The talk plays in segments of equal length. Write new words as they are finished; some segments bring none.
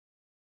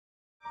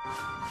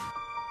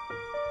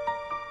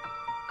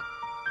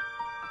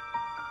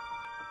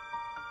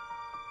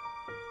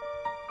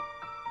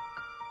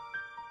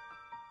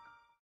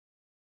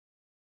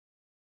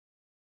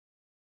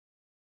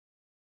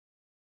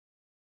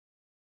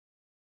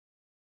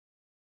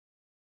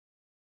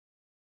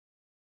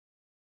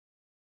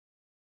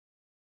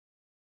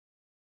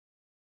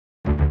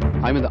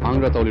I'm in the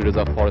Angratoli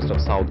Reserve Forest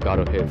of South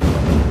Garo Hills.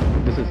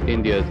 This is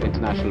India's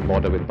international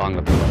border with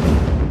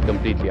Bangladesh,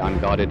 completely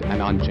unguarded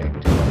and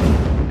unchecked.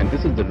 And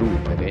this is the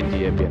route that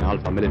NDAP and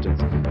Alpha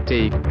militants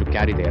take to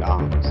carry their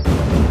arms.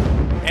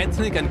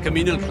 Ethnic and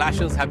communal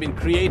clashes have been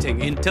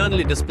creating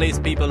internally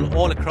displaced people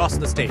all across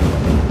the state,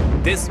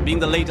 this being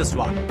the latest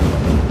one.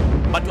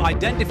 But to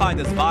identify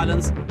this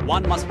violence,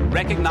 one must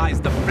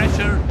recognize the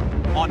pressure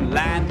on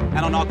land and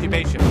on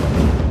occupation.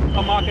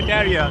 A market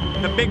area,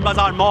 the Big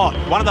Bazaar Mall,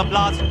 one of the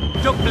blasts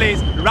took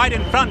place right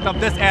in front of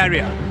this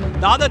area.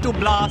 The other two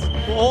blasts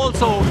were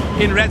also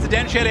in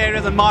residential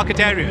areas and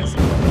market areas.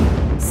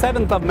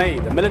 7th of May,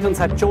 the militants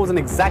had chosen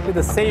exactly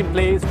the same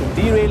place to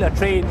derail a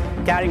train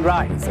carrying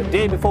rice. A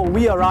day before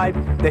we arrived,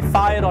 they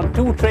fired on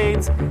 2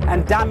 trains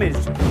and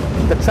damaged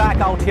the track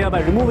out here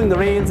by removing the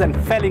rails and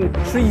felling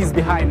trees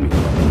behind me.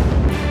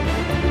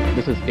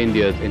 This is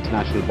India's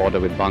international border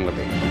with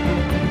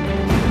Bangladesh.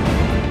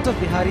 Of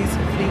Biharis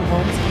fleeing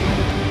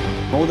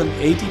homes. More than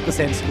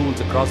 80% schools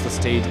across the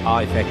state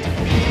are affected.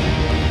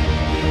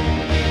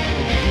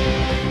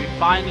 We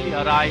finally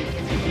arrived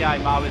at CPI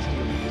Maoist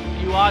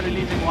unit. You are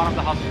releasing one of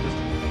the hostages.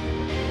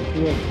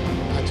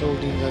 Yeah, I told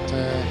him that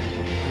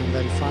I'm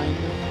very fine,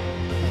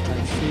 that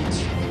I'm fit,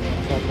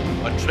 no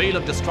problem. A trail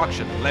of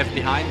destruction left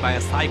behind by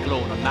a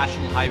cyclone on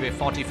National Highway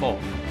 44.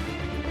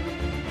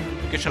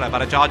 Kishalay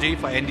Bhattacharjee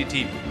for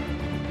NDTV.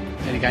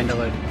 Any kind of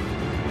a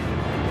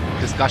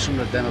discussion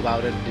with them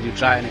about it? Did you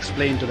try and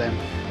explain to them?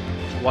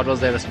 What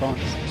was their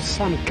response?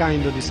 Some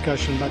kind of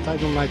discussion, but I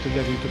don't like to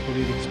get into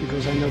politics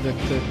because I know that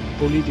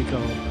political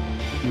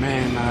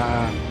men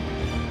are,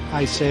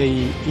 I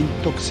say,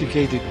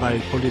 intoxicated by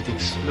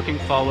politics. Looking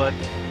forward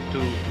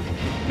to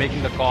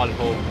making the call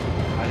home.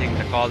 I think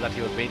the call that he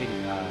was waiting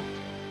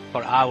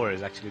for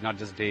hours, actually, not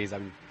just days. I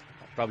mean,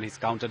 probably he's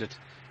counted it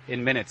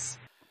in minutes.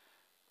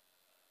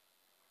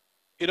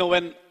 You know,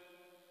 when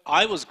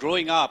I was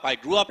growing up, I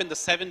grew up in the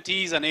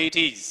 70s and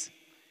 80s.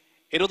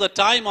 It was a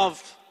time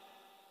of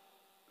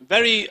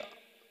very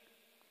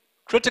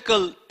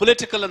critical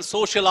political and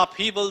social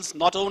upheavals,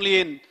 not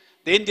only in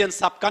the Indian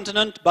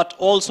subcontinent, but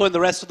also in the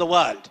rest of the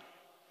world.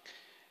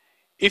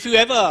 If you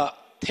ever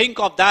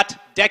think of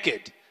that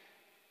decade,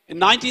 in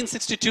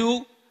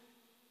 1962,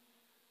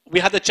 we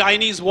had the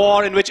Chinese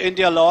War in which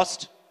India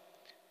lost.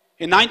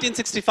 In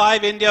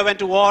 1965, India went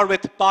to war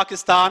with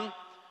Pakistan,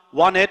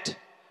 won it.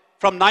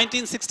 From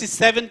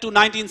 1967 to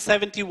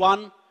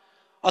 1971,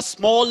 a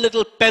small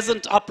little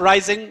peasant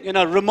uprising in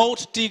a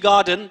remote tea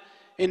garden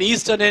in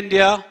eastern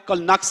India called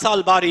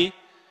Naxal Bari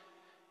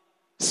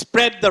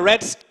spread the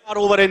Red Star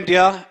over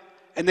India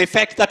and the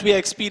effect that we are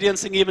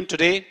experiencing even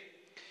today.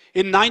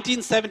 In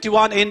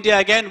 1971, India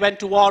again went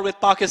to war with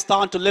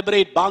Pakistan to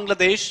liberate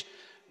Bangladesh.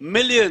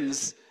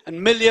 Millions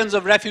and millions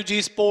of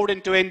refugees poured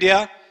into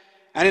India.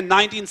 And in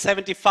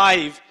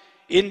 1975,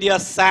 India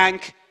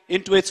sank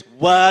into its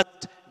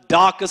worst,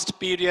 darkest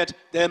period,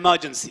 the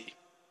emergency.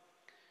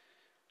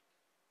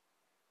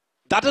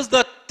 That is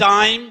the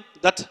time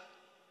that,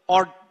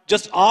 or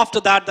just after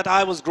that, that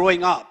I was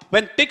growing up,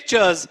 when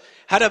pictures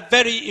had a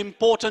very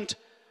important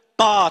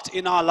part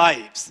in our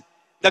lives.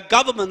 The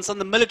governments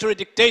and the military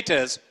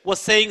dictators were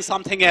saying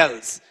something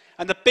else,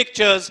 and the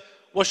pictures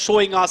were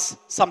showing us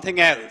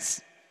something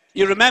else.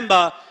 You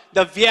remember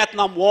the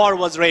Vietnam War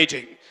was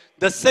raging.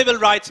 The civil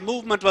rights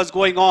movement was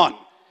going on.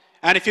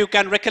 And if you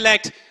can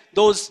recollect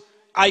those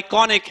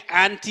iconic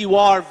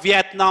anti-war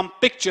Vietnam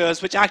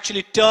pictures which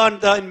actually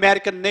turned the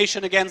American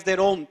nation against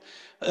their own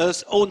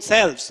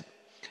selves.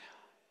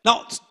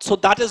 Now, so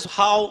that is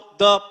how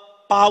the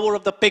power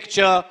of the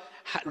picture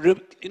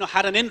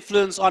had an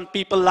influence on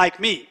people like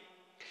me.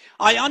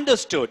 I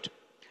understood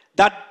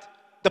that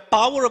the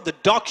power of the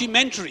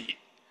documentary,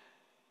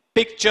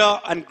 picture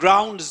and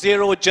ground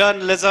zero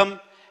journalism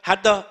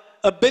had the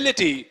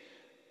ability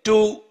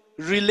to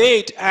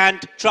relate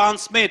and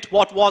transmit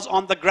what was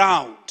on the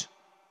ground.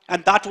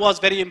 And that was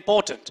very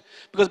important.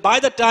 Because by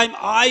the time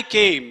I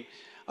came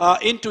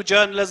into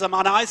journalism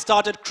and I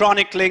started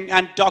chronicling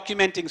and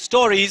documenting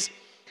stories,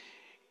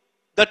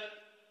 the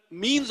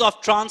means of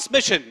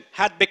transmission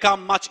had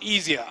become much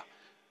easier.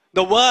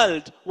 The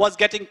world was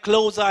getting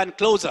closer and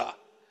closer.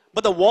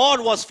 But the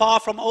war was far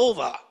from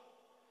over.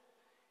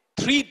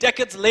 3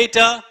 decades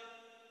later,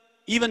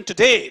 even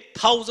today,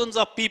 thousands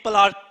of people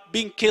are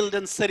being killed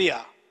in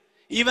Syria.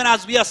 Even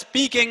as we are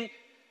speaking,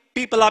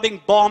 people are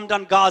being bombed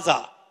on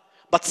Gaza.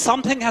 But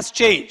something has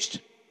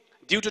changed.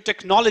 Due to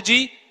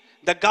technology,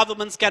 the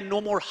governments can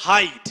no more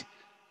hide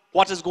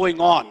what is going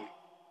on.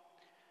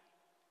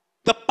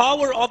 The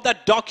power of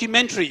that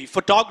documentary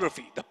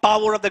photography, the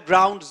power of the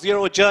ground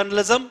zero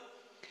journalism,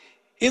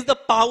 is the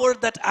power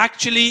that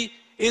actually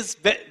is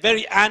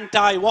very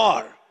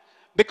anti-war.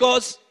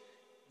 Because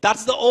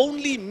That's the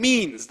only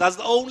means, that's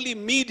the only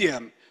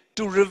medium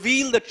to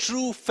reveal the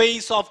true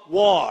face of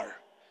war.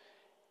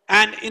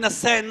 And in a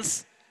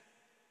sense,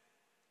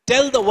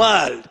 tell the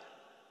world,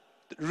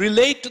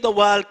 relate to the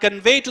world,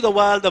 convey to the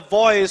world the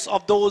voice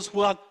of those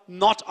who are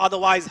not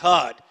otherwise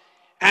heard.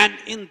 And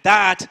in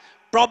that,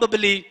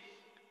 probably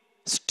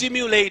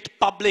stimulate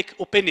public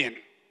opinion.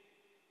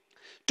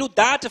 To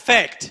that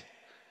effect,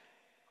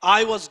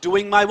 I was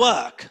doing my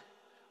work.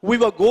 We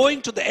were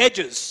going to the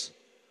edges,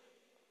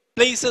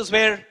 places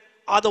where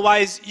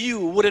otherwise you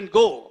wouldn't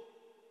go,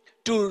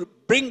 to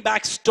bring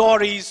back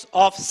stories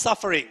of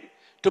suffering,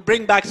 to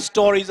bring back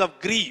stories of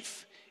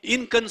grief,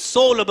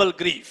 inconsolable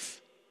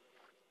grief.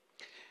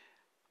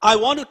 I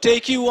want to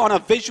take you on a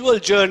visual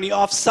journey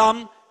of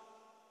some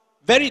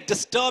very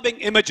disturbing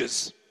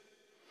images.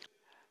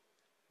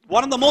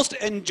 One of the most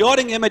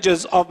enduring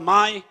images of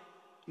my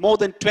more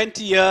than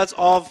 20 years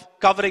of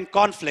covering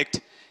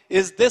conflict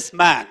is this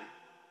man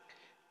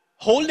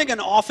holding an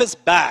office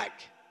bag,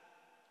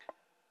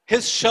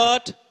 his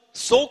shirt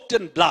soaked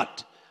in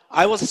blood.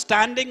 I was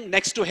standing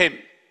next to him.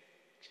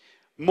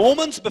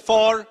 Moments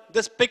before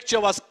this picture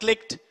was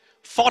clicked,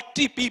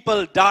 40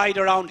 people died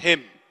around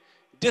him.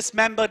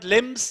 Dismembered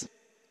limbs,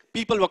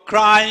 people were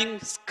crying,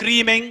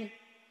 screaming.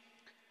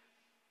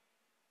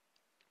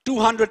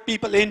 200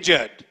 people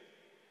injured.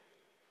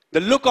 The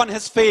look on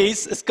his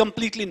face is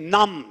completely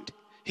numbed.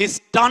 He's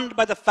stunned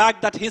by the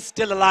fact that he's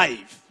still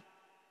alive.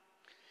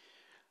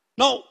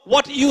 Now,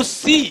 what you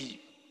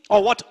see,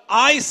 or what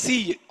I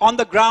see on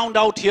the ground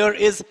out here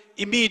is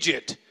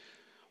immediate.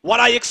 What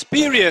I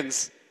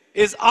experience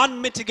is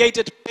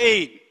unmitigated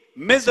pain,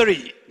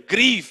 misery,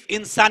 grief,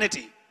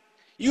 insanity.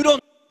 You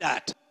don't see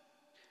that.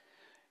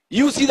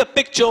 You see the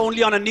picture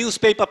only on a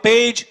newspaper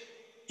page.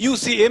 You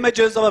see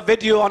images of a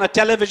video on a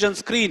television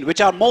screen,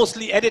 which are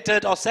mostly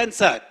edited or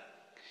censored.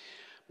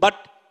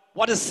 But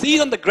what is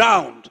seen on the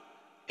ground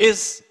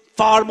is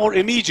far more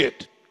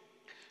immediate.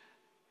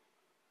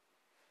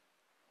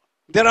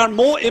 There are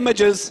more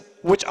images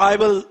which I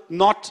will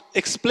not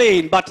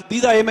explain, but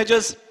these are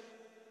images,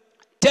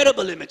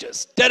 terrible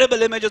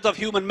images of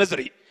human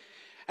misery.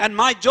 And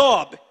my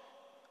job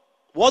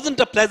wasn't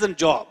a pleasant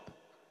job.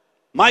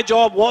 My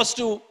job was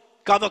to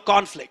cover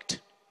conflict.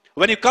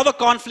 When you cover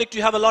conflict,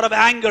 you have a lot of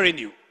anger in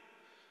you.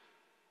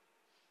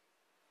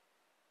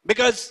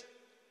 Because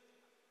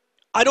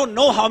I don't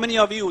know how many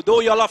of you,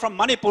 though you all are from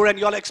Manipur and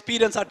your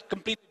experience are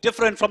completely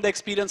different from the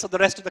experience of the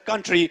rest of the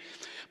country,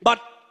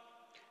 but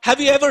have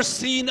you ever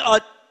seen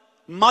a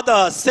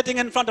mother sitting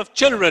in front of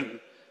children,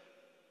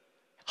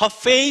 her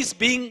face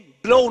being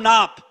blown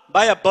up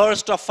by a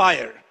burst of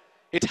fire?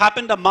 It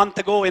happened a month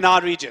ago in our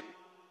region.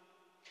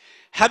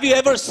 Have you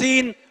ever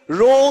seen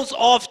rows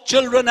of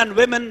children and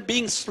women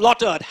being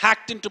slaughtered,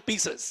 hacked into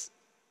pieces?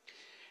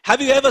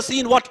 Have you ever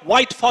seen what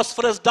white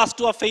phosphorus does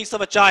to a face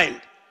of a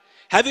child?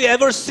 Have you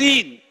ever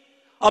seen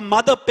a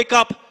mother pick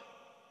up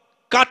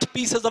cut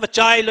pieces of a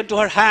child into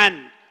her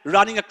hand,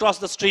 running across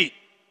the street?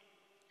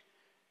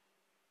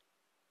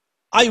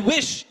 I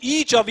wish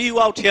each of you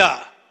out here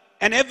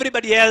and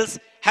everybody else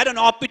had an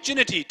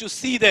opportunity to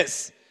see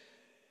this.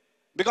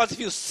 Because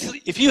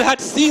if you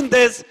had seen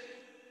this,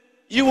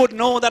 you would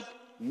know that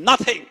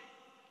nothing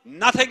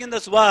in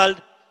this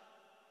world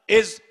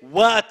is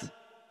worth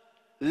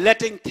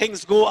letting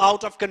things go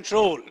out of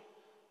control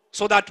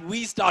so that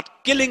we start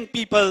killing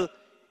people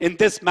in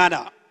this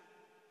manner.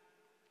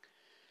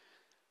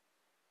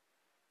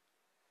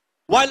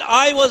 While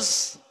I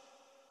was,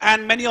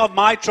 and many of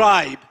my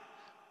tribe,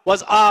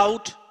 was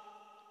out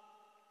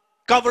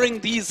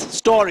covering these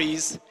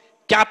stories,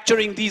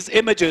 capturing these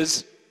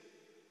images,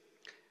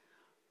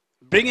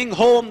 bringing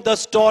home the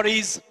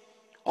stories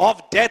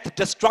of death,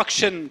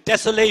 destruction,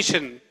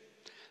 desolation,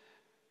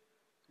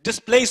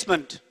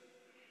 displacement,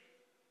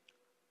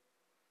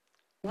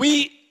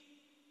 we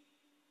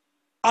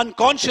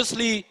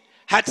unconsciously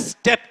had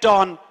stepped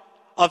on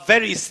a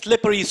very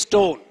slippery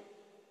stone,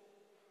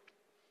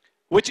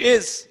 which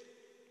is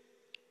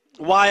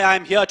why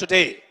I'm here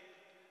today.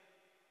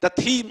 The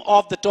theme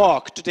of the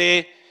talk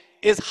today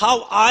is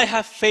how I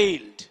have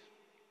failed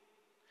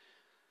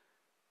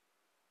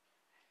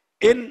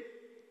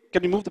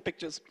can you move the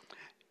pictures?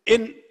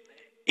 In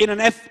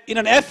an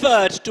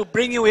effort to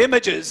bring you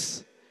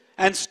images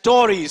and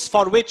stories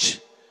for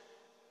which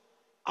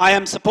I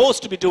am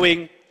supposed to be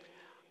doing,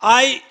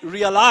 I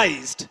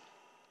realized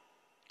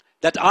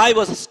that I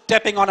was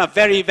stepping on a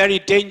very, very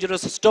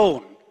dangerous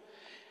stone.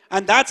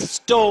 And that's a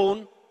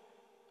stone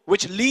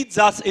which leads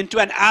us into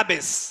an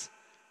abyss.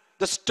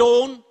 The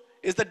stone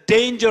is the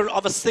danger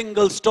of a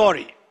single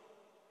story.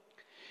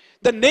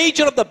 The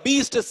nature of the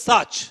beast is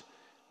such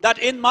that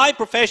in my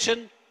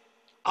profession,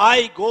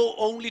 I go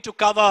only to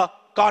cover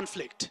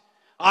conflict.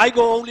 I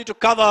go only to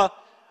cover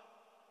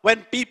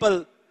when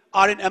people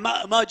are in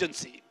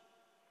emergency.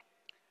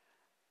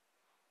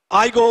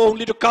 I go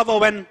only to cover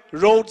when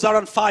roads are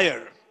on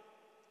fire.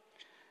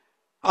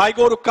 I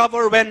go to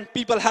cover when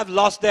people have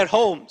lost their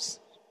homes,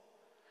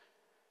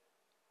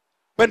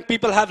 when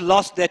people have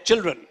lost their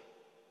children.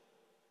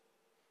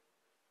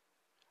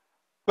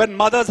 when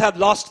mothers have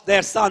lost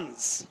their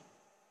sons,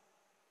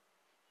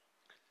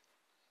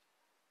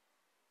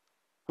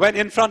 when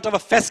in front of a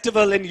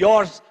festival in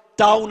your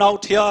town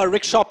out here, a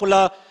rickshaw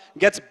puller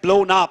gets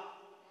blown up.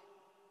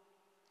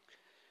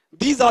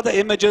 These are the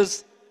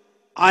images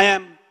I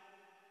am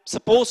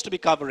supposed to be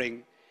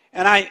covering,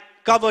 and I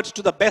covered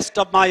to the best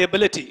of my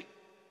ability.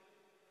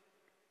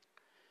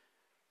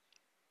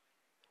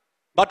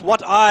 But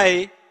what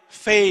I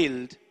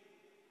failed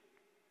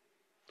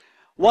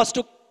was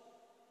to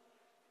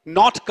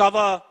not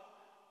cover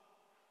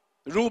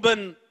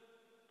Reuben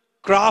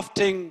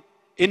crafting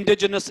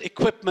indigenous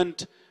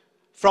equipment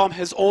from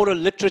his oral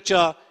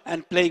literature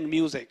and playing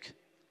music.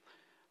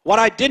 What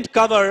I didn't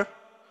cover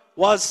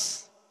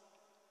was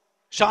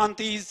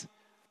Santi's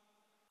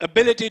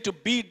ability to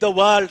beat the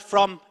world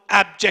from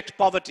abject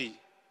poverty.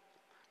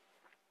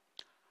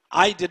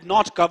 I did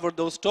not cover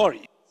those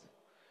stories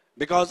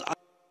because I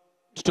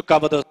wanted to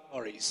cover those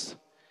stories.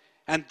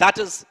 And that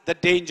is the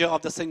danger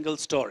of the single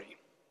story.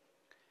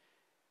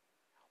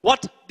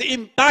 What the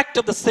impact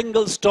of the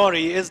single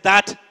story is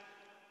that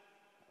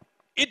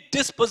it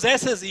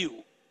dispossesses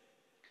you.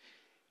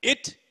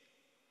 It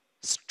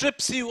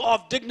strips you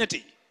of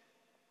dignity.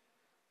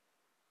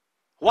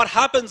 What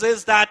happens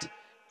is that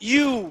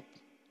you,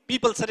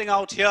 people sitting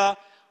out here,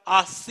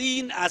 are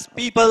seen as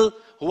people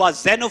who are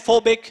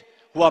xenophobic,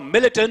 who are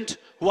militant,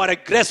 who are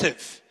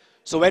aggressive.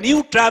 So when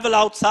you travel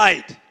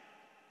outside,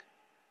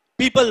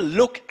 people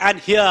look and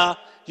hear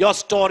your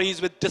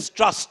stories with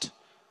distrust,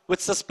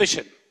 with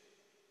suspicion.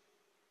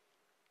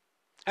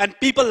 And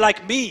people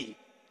like me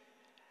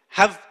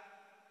have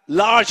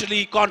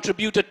largely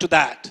contributed to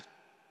that.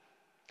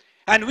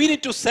 And we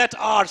need to set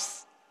our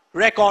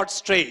record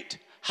straight.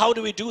 How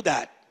do we do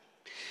that?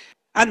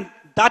 And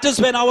that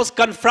is when I was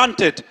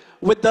confronted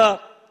with the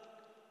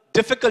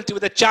difficulty,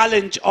 with the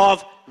challenge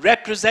of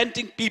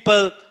representing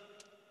people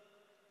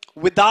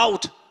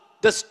without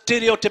the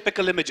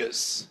stereotypical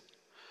images.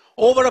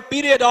 Over a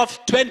period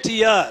of 20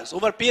 years,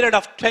 over a period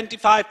of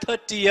 25,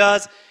 30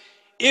 years,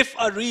 if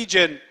a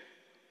region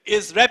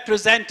is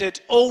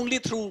represented only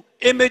through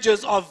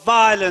images of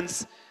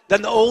violence,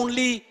 then the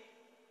only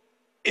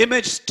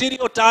image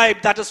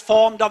stereotype that is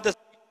formed of this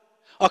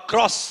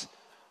across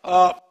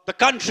the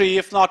country,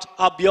 if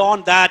not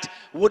beyond that,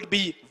 would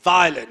be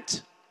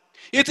violent.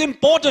 It's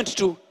important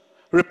to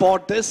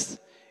report this.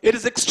 It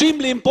is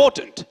extremely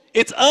important.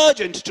 It's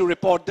urgent to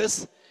report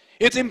this.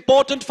 It's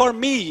important for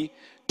me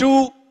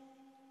to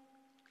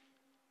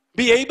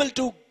be able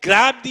to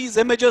grab these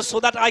images so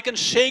that I can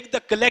shake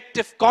the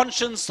collective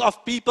conscience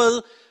of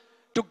people,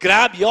 to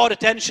grab your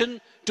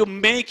attention, to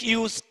make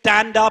you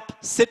stand up,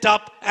 sit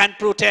up, and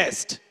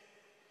protest.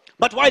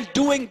 But while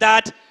doing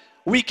that,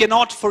 we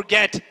cannot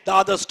forget the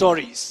other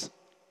stories.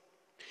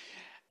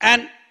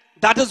 And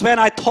that is when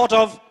I thought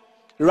of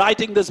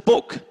writing this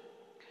book.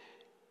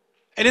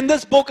 And in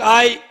this book,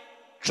 I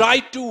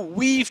tried to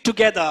weave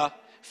together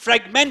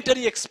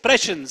fragmentary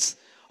expressions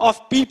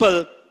of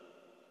people,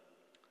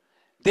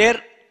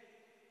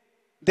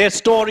 their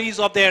stories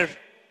of their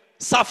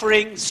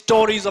suffering,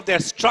 stories of their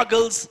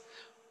struggles,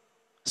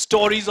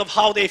 stories of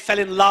how they fell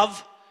in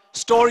love,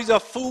 stories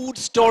of food,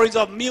 stories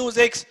of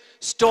music,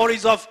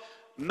 stories of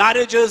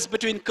marriages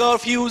between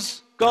curfew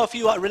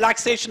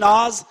relaxation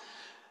hours,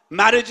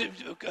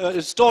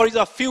 stories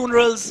of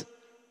funerals.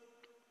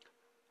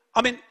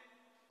 I mean,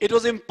 it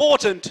was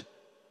important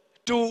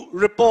to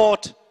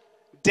report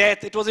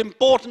death. It was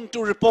important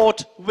to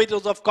report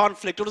widows of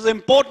conflict. It was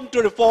important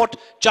to report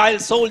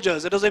child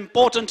soldiers. It was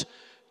important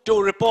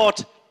to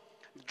report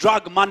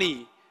drug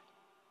money,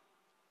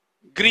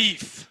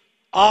 grief,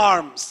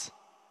 arms,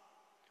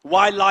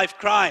 wildlife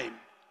crime.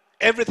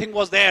 Everything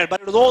was there.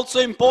 But it was also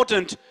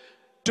important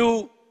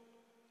to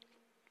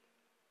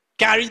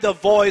carry the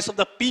voice of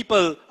the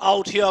people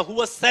out here who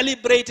were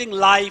celebrating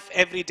life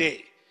every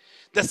day.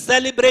 The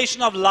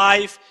celebration of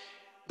life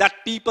that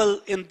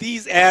people in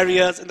these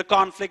areas, in the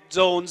conflict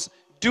zones,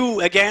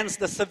 do against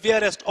the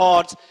severest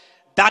odds,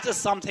 that is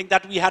something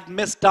that we had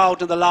missed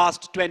out in the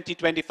last 20,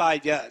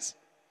 25 years.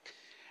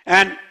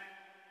 And,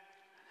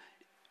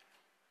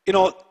 you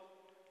know,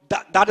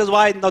 that is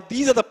why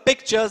these are the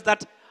pictures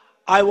that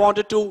I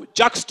wanted to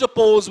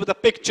juxtapose with the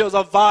pictures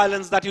of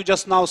violence that you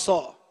just now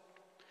saw.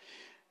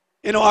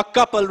 You know, a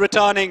couple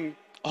returning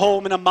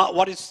home in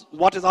what is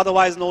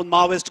otherwise known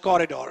Maoist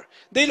corridor.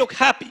 They look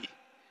happy.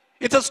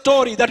 It's a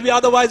story that we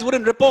otherwise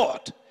wouldn't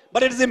report.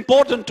 But it is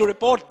important to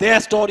report their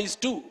stories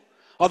too,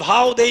 of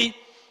how they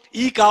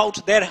eke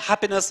out their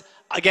happiness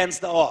against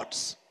the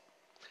odds.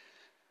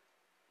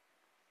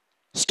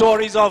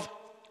 Stories of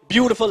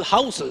beautiful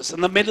houses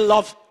in the middle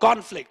of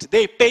conflict.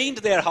 They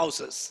paint their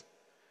houses.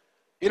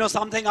 You know,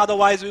 something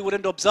otherwise we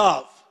wouldn't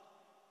observe.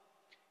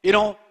 You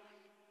know,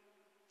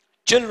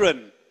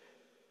 children.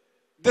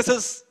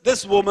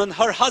 This woman,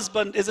 her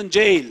husband is in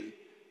jail,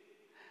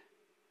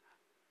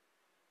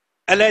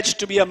 alleged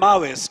to be a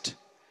Maoist.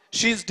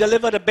 She's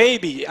delivered a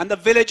baby, and the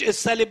village is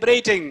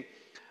celebrating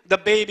the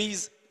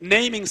baby's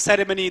naming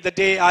ceremony the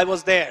day I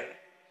was there.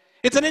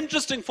 It's an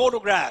interesting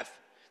photograph.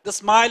 The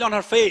smile on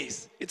her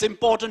face. It's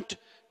important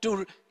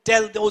to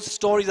tell those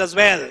stories as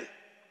well.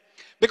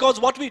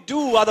 Because what we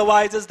do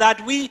otherwise is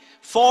that we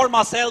form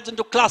ourselves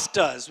into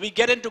clusters. We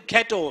get into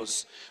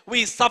ghettos.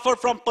 We suffer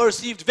from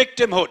perceived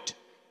victimhood.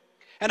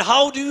 And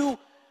how do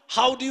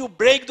you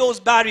break those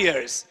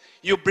barriers?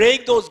 You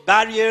break those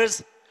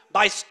barriers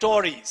by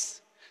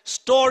stories.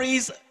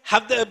 Stories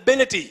have the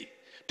ability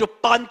to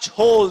punch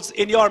holes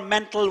in your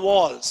mental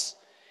walls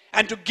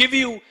and to give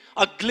you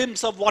a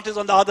glimpse of what is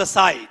on the other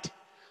side,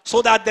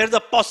 so that there's a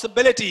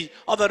possibility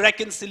of a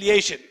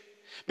reconciliation.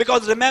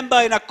 Because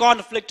remember, in a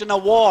conflict, in a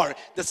war,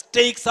 the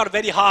stakes are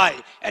very high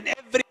and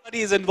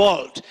everybody is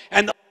involved.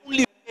 And the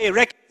only way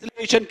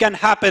reconciliation can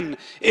happen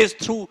is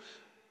through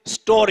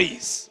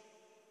stories.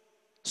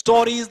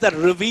 Stories that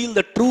reveal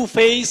the true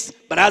face,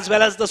 but as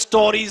well as the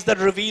stories that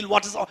reveal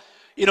what is,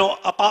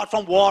 apart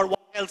from war, what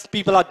else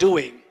people are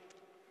doing.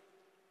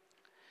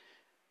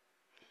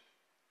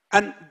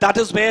 And that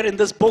is where in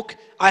this book,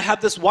 I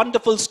have this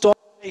wonderful story.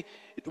 I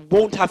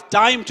won't have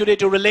time today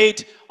to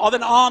relate, of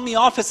an army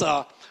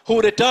officer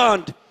who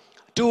returned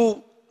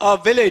to a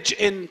village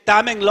in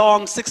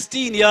Tamenglong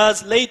 16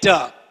 years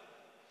later.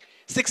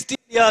 16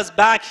 years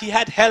back, he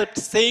had helped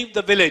save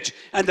the village,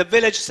 and the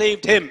village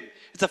saved him.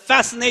 It's a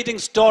fascinating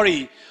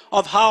story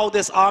of how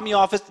this army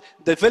officer,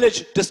 the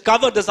village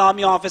discovered this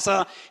army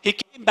officer. He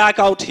came back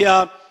out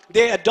here.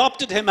 They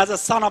adopted him as a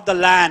son of the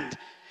land.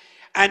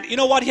 And you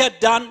know what he had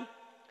done?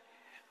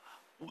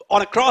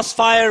 On a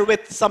crossfire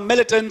with some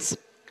militants,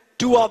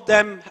 two of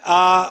them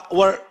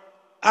were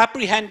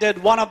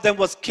apprehended. One of them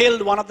was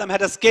killed. One of them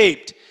had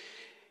escaped.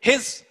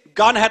 His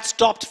gun had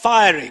stopped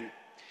firing,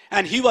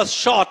 and he was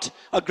shot.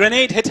 A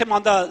grenade hit him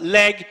on the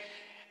leg,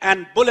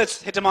 and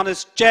bullets hit him on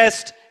his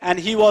chest, and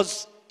he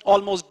was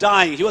almost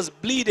dying. He was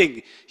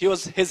bleeding.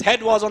 His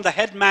head was on the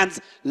headman's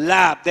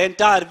lap. The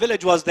entire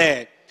village was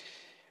there.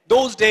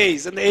 Those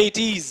days, in the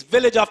 80s,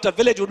 village after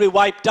village would be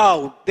wiped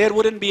out. There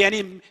wouldn't be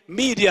any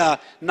media,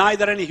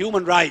 neither any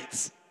human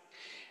rights.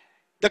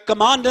 The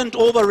commandant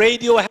over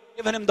radio had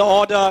given him the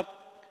order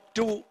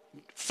to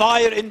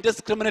fire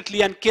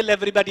indiscriminately and kill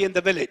everybody in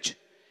the village.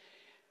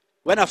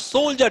 When a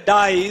soldier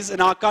dies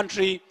in our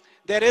country,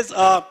 there is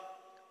a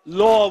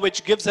law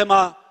which gives him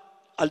a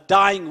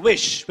dying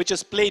wish, which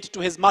is played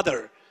to his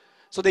mother.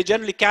 So they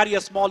generally carry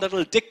a small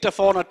little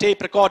dictaphone or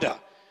tape recorder.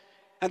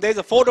 And there's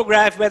a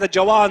photograph where the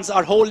Jawans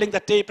are holding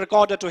the tape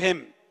recorder to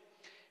him.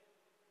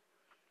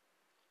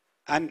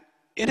 And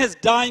in his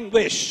dying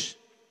wish,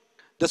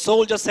 the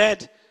soldier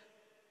said,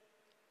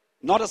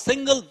 not a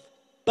single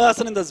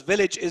person in this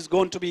village is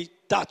going to be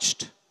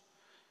touched.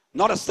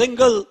 Not a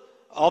single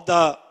of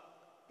the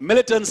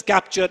militants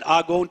captured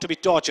are going to be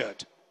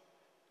tortured.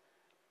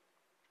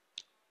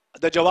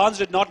 The Jawans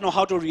did not know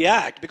how to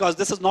react, because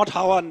this is not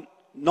how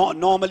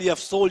normally a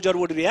soldier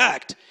would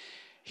react.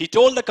 He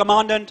told the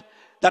commandant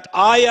that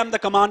I am the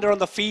commander on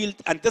the field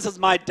and this is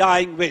my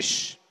dying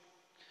wish.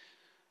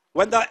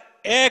 When the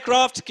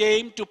aircraft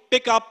came to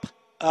pick up,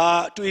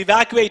 to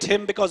evacuate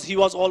him because he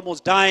was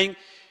almost dying,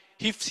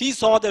 he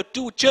saw the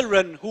two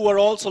children who were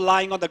also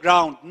lying on the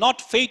ground,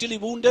 not fatally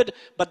wounded,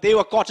 but they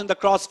were caught in the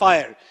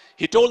crossfire.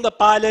 He told the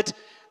pilot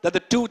that the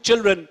two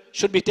children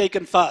should be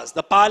taken first.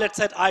 The pilot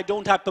said, I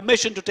don't have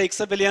permission to take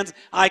civilians.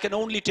 I can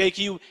only take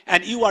you,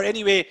 and you are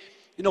anyway,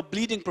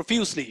 bleeding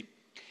profusely.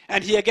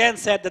 And he again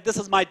said that this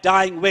is my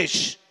dying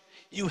wish.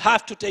 You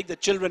have to take the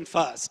children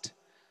first.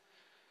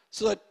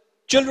 So the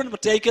children were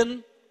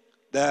taken.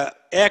 The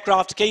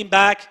aircraft came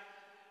back,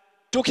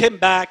 took him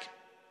back.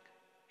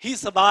 He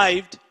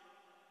survived,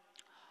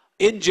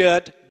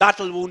 injured,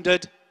 battle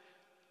wounded.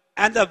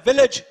 And the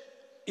village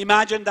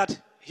imagined that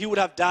he would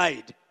have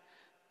died.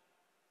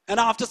 And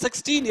after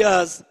 16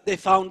 years, they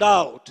found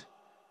out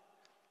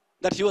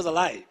that he was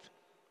alive.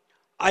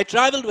 I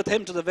traveled with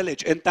him to the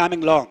village in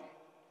Tamenglong.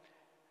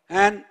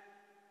 And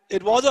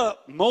it was a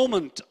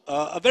moment,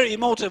 a very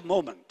emotive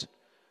moment.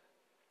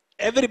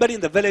 Everybody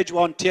in the village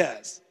was in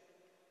tears.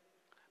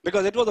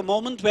 Because it was a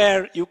moment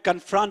where you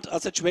confront a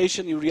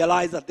situation, you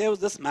realize that there was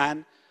this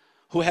man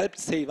who helped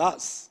save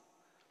us.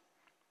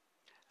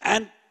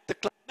 And the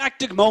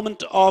climactic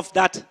moment of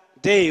that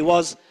day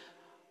was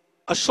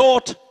a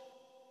short,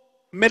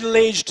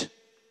 middle-aged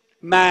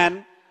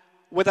man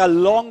with a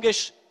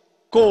longish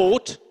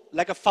coat,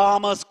 like a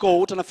farmer's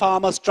coat and a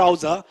farmer's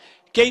trouser,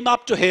 came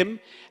up to him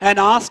and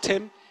asked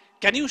him,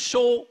 can you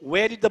show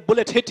where did the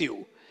bullet hit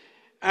you?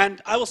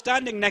 And I was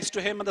standing next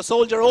to him, and the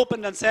soldier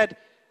opened and said,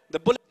 the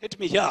bullet hit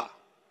me here.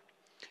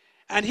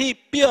 And he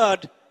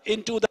peered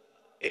into the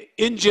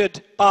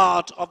injured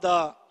part of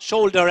the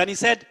shoulder, and he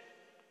said,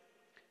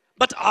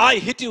 but I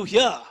hit you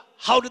here.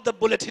 How did the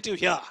bullet hit you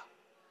here?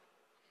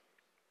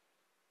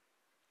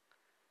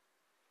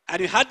 And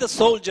you had the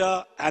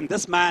soldier and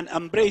this man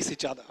embrace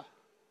each other.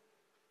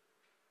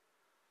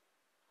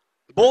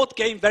 Both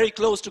came very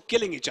close to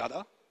killing each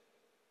other.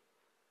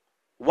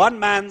 One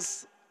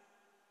man's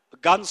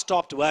gun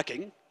stopped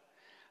working.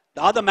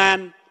 The other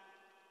man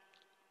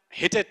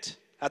hit it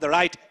at the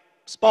right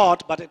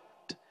spot, but it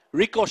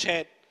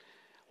ricocheted.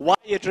 Why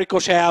it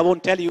ricocheted, I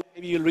won't tell you.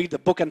 Maybe you'll read the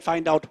book and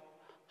find out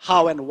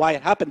how and why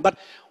it happened. But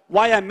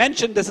why I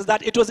mentioned this is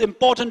that it was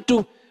important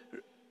to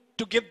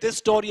give this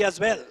story as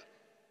well.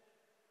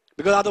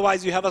 Because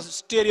otherwise you have a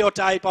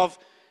stereotype of,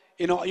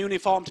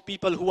 uniformed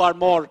people who are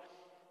more,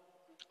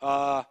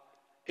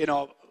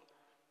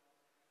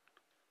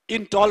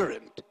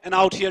 intolerant. And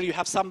out here you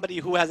have somebody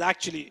who has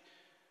actually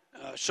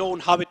shown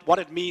what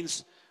it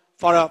means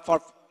for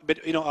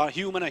a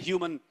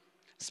human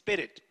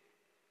spirit.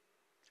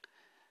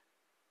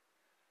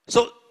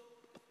 So,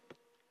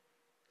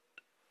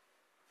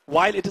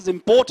 while it is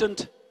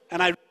important,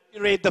 and I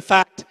reiterate the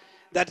fact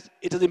that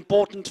it is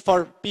important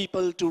for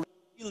people to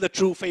reveal the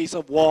true face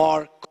of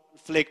war,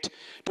 conflict,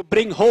 to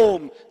bring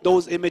home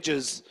those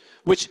images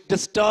which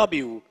disturb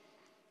you,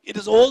 it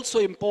is also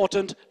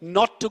important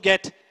not to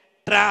get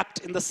trapped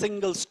in the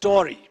single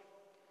story.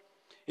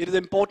 It is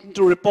important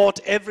to report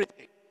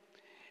everything.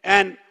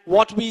 And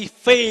what we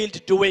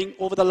failed doing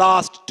over the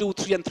last 2,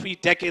 3, and 3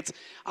 decades,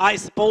 I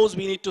suppose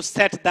we need to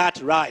set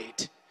that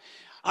right.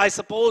 I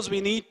suppose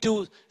we need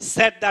to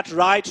set that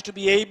right to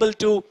be able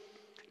to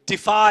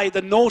defy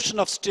the notion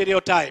of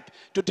stereotype,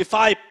 to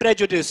defy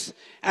prejudice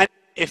and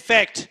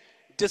effect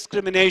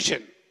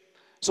discrimination.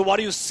 So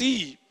what you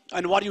see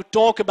and what you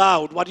talk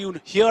about, what you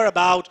hear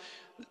about,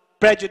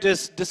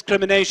 prejudice,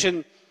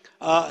 discrimination,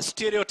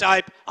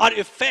 stereotype, are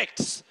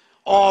effects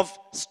of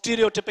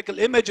stereotypical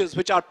images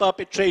which are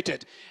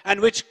perpetrated and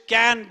which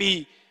can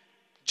be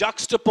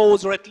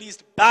juxtaposed or at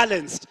least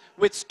balanced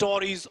with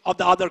stories of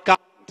the other kind.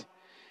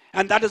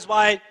 And that is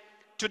why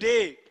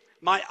today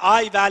my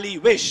Eye Valley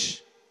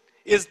wish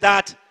is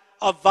that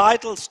a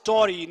vital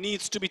story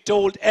needs to be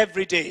told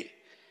every day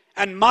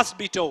and must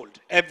be told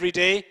every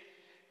day,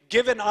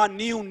 given our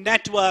new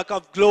network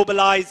of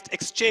globalized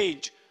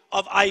exchange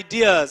of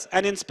ideas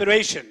and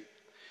inspiration.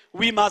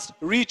 We must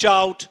reach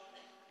out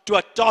to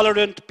a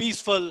tolerant,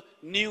 peaceful,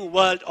 new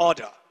world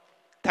order.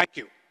 Thank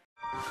you.